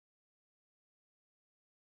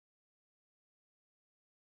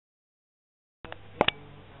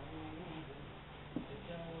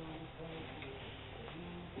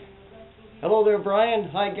Hello there, Brian.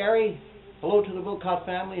 Hi, Gary. Hello to the Wilcott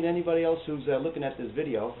family and anybody else who's looking at this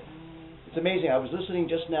video. It's amazing. I was listening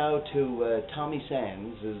just now to Tommy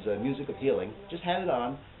Sands' Music of Healing. Just had it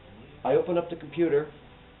on. I opened up the computer.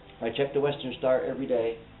 I check the Western Star every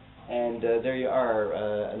day, and there you are,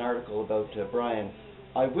 an article about Brian.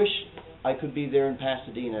 I wish I could be there in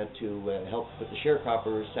Pasadena to help with the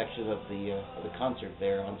sharecroppers section of the concert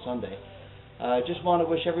there on Sunday. Just want to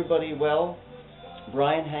wish everybody well.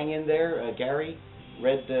 Brian, hang in there. Gary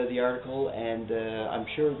read the article, and I'm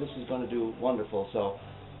sure this is going to do wonderful. So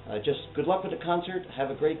just good luck with the concert.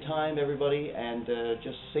 Have a great time, everybody, and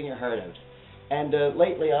just sing your heart out. And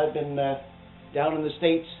lately I've been down in the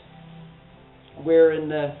States wearing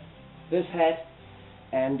this hat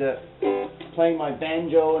and playing my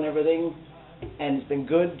banjo and everything, and it's been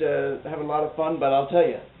good, having a lot of fun. But I'll tell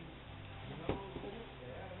you,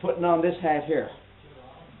 putting on this hat here,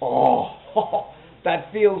 oh,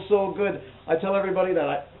 that feels so good. I tell everybody that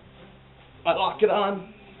I lock it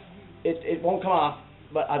on, it won't come off,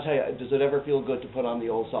 but I'll tell you, does it ever feel good to put on the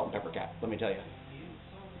old salt and pepper cap? Let me tell you.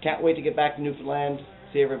 Can't wait to get back to Newfoundland,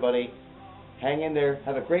 see everybody. Hang in there,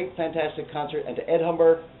 have a great, fantastic concert, and to Ed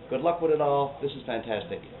Humber, good luck with it all. This is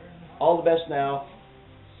fantastic. All the best now.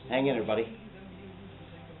 Hang in, everybody.